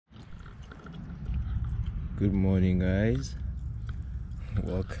Good morning, guys.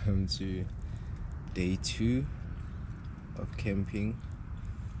 Welcome to day 2 of camping.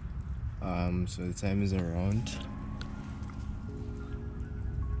 So the time is around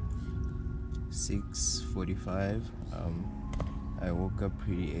 6:45. I woke up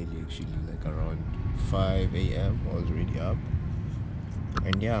pretty early, actually, like around 5 a.m. I was already up,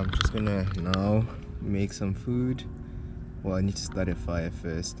 and yeah, I'm just gonna now make some food. Well, I need to start a fire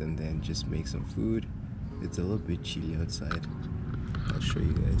first and then just make some food. It's a little bit chilly outside. I'll show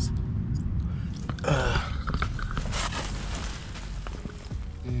you guys.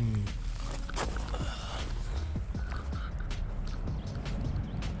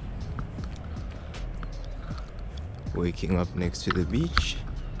 Waking up next to the beach,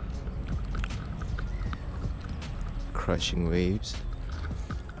 crushing waves.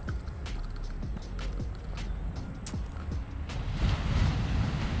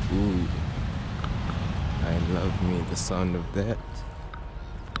 Ooh, I love me the sound of that.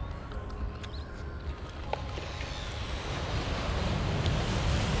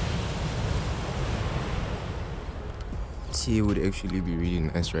 Tea would actually be really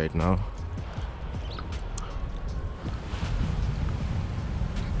nice right now.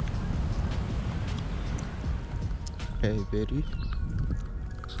 Hey, Betty.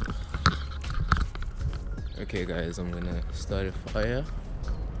 Okay, guys, I'm gonna start a fire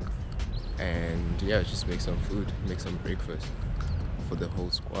and yeah, just make some food, make some breakfast for the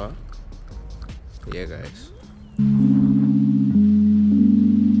whole squad. Yeah, guys.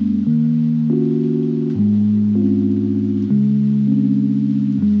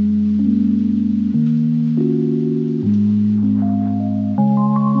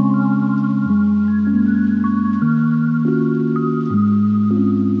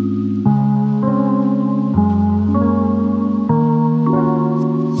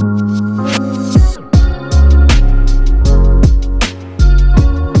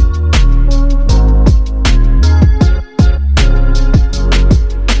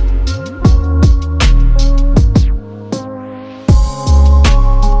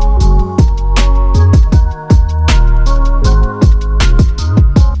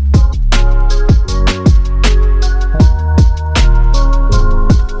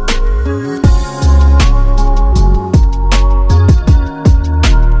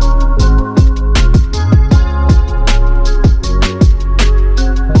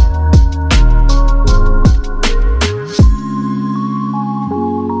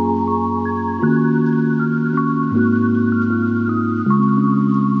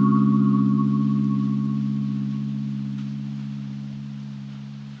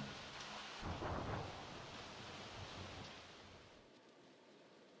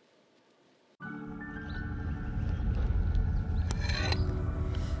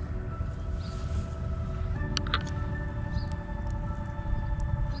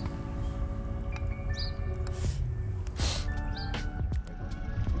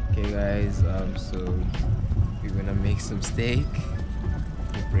 Okay, guys, so we're gonna make some steak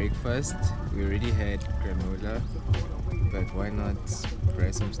for breakfast. We already had granola, but why not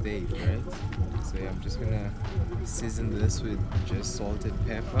fry some steak, right? So yeah, I'm just gonna season this with just salt and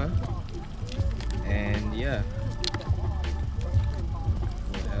pepper, and yeah,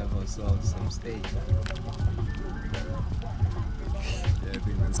 we'll have ourselves some steak. Yeah, I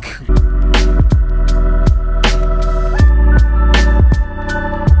think that's good.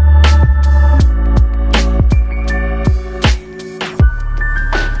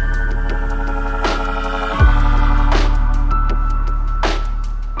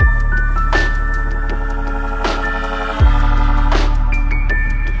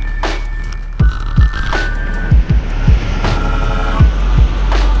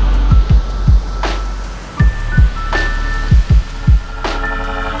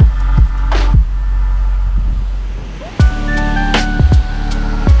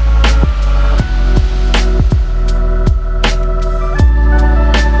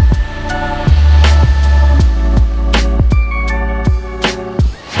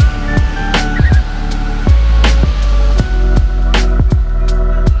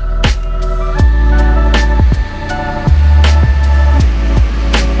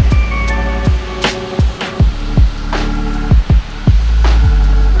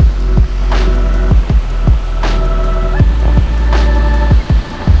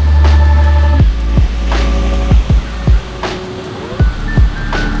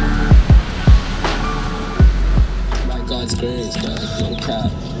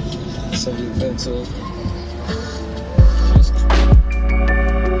 So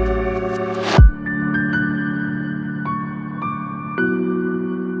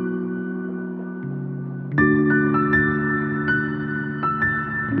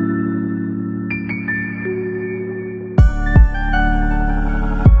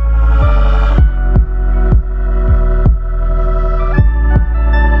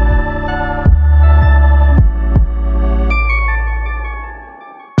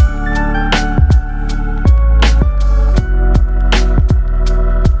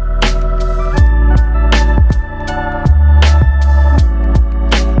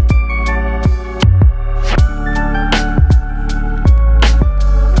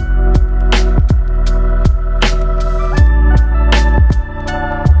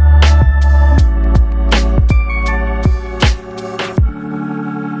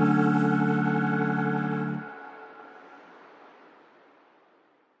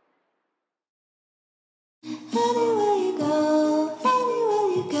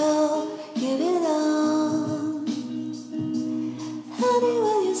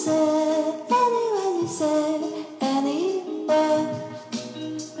Boys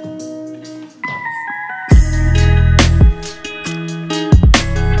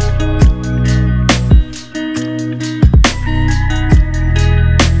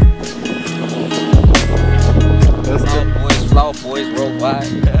worldwide.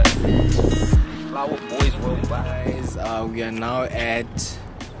 Flower boys worldwide. Guys, we are now at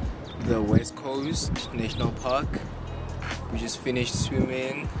the West Coast National Park. We just finished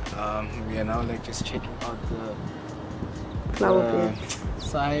swimming. We are now like just checking out the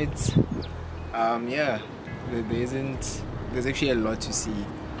sides. Yeah, there's actually a lot to see.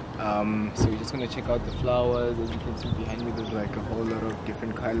 So we're just gonna check out the flowers. As you can see behind me, there's like a whole lot of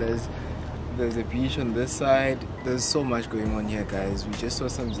different colors. There's a beach on this side. There's so much going on here, guys. We just saw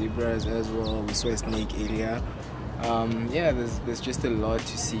some zebras as well. We saw a snake earlier. Yeah, there's just a lot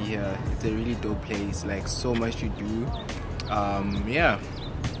to see here. It's a really dope place, like so much to do. Yeah,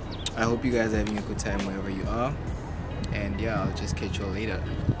 I hope you guys are having a good time wherever you are, and yeah, I'll just catch you all later.